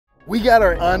We got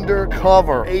our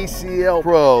undercover ACL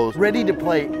pros ready to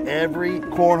play every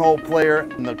cornhole player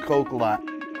in the Coke lot.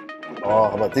 Oh,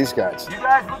 how about these guys? You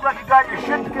guys look like you got your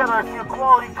shit together. I see a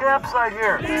quality campsite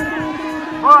here.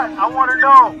 But I want to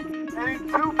know, any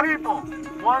two people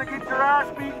want to get your ass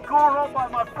beaten cornhole by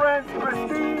my friends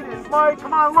Christine and Mike?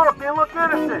 Come on, look, they look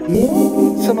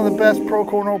innocent. Some of the best pro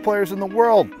cornhole players in the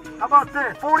world. How about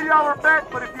this? $40 bet,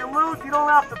 but if you lose, you don't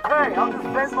have to pay. I'll just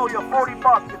Venmo you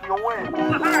 $40 if you win.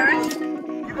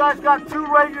 You guys got two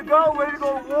ready to go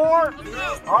to war?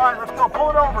 All right, let's go. Pull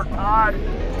it over, Todd.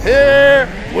 Here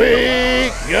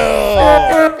we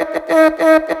go.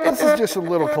 This is just a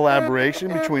little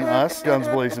collaboration between us, Guns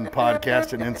Blazin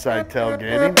Podcast, and Inside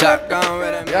Tailgating.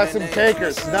 Got some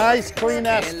takers. Nice, clean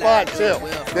ass spot too.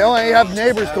 They only have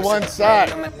neighbors to one side.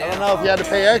 I don't know if you had to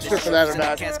pay extra for that or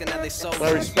not, but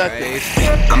I respect it.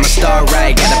 I'm a star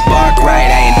right, got a bark right.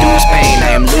 I induce pain,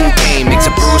 I am Luke Kane, mix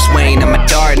a Bruce Wayne. I'm a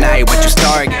Dark Knight, what you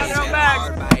stargate?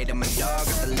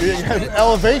 An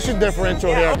elevation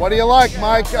differential here. What do you like,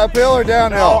 Mike? Uphill or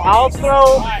downhill? I'll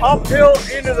throw uphill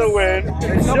into the wind,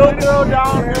 and she'll throw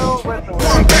downhill with the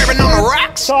wind.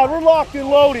 Todd, we're locked and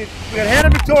loaded. We got Hanna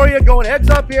and Victoria going heads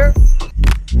up here.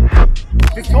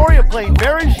 Victoria playing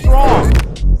very strong.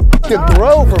 Good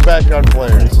throw for backyard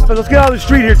players. So let's get out of the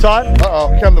street here, Todd.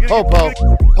 Uh-oh, come the popo.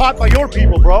 Hot by your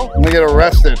people, bro. I'm gonna get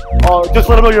arrested. Just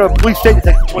let them know you're a police state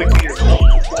detective 22 years old.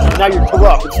 Now you're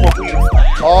corrupt and smoke weed.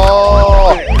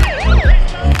 Oh.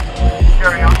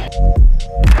 Carry on.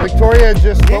 Victoria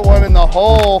just put one in the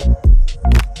hole.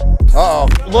 Uh-oh.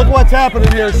 Look what's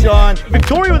happening here, Shaun.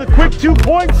 Victoria with a quick 2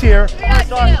 points here.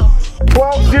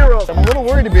 12-0. I'm a little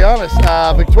worried, to be honest.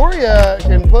 Victoria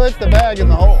can put the bag in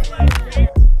the hole.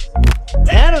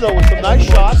 Hanna, though, with some nice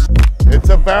shots. It's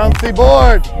a bouncy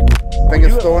board. I think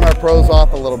it's throwing our pros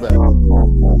off a little bit.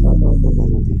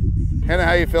 Hanna,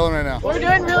 how you feeling right now? We're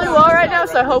doing really well right now,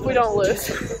 so I hope we don't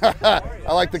lose.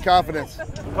 I like the confidence.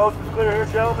 Coast is clear here,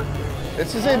 gentlemen.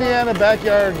 This is Indiana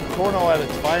backyard cornhole at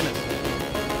its finest.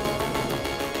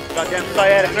 Goddamn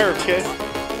sciatic nerve, kid.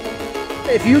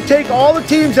 If you take all the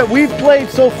teams that we've played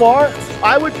so far,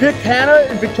 I would pick Hanna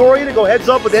and Victoria to go heads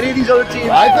up with any of these other teams.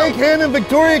 I think Hanna and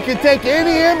Victoria can take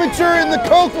any amateur in the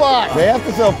Coke lot. They have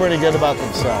to feel pretty good about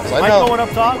themselves. I Mike know. going up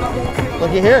top.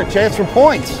 Looky here, chance for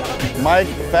points. Mike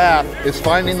Pfaff is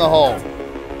finding the hole.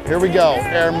 Here we go,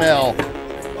 air mill.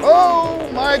 Oh,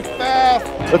 Mike Pfaff.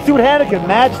 Let's see what Hanna can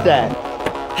match that.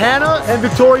 Hanna and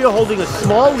Victoria holding a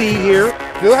small lead here.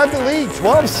 Still have the lead,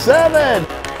 12-7.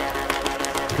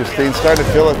 Christine's starting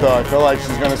to feel it though. I feel like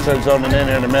she's gonna start zoning in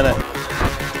here in a minute.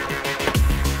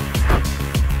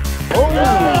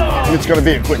 Oh, it's gonna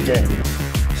be a quick game.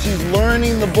 She's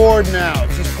learning the board now.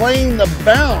 She's playing the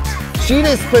bounce. She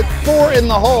just put 4 in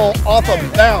the hole off a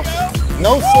bounce.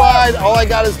 No slide, all I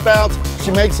got is bounce.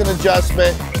 She makes an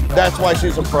adjustment. That's why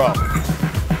she's a pro.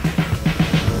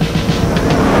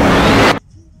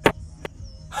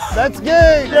 That's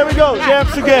game. There we go,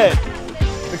 jumps again.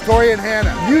 Victoria and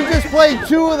Hanna, you just played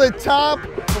 2 of the top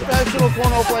professional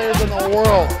cornhole players in the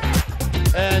world,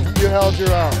 and you held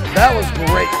your own. That was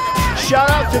great. Shout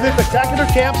out to this spectacular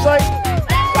campsite.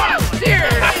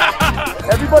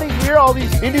 Everybody here, all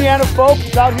these Indiana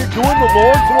folks out here doing the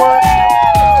Lord's work.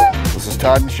 This is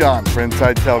Todd and Shaun for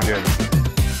Inside Tailgating.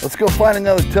 Let's go find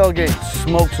another tailgate,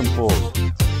 smoke some fools.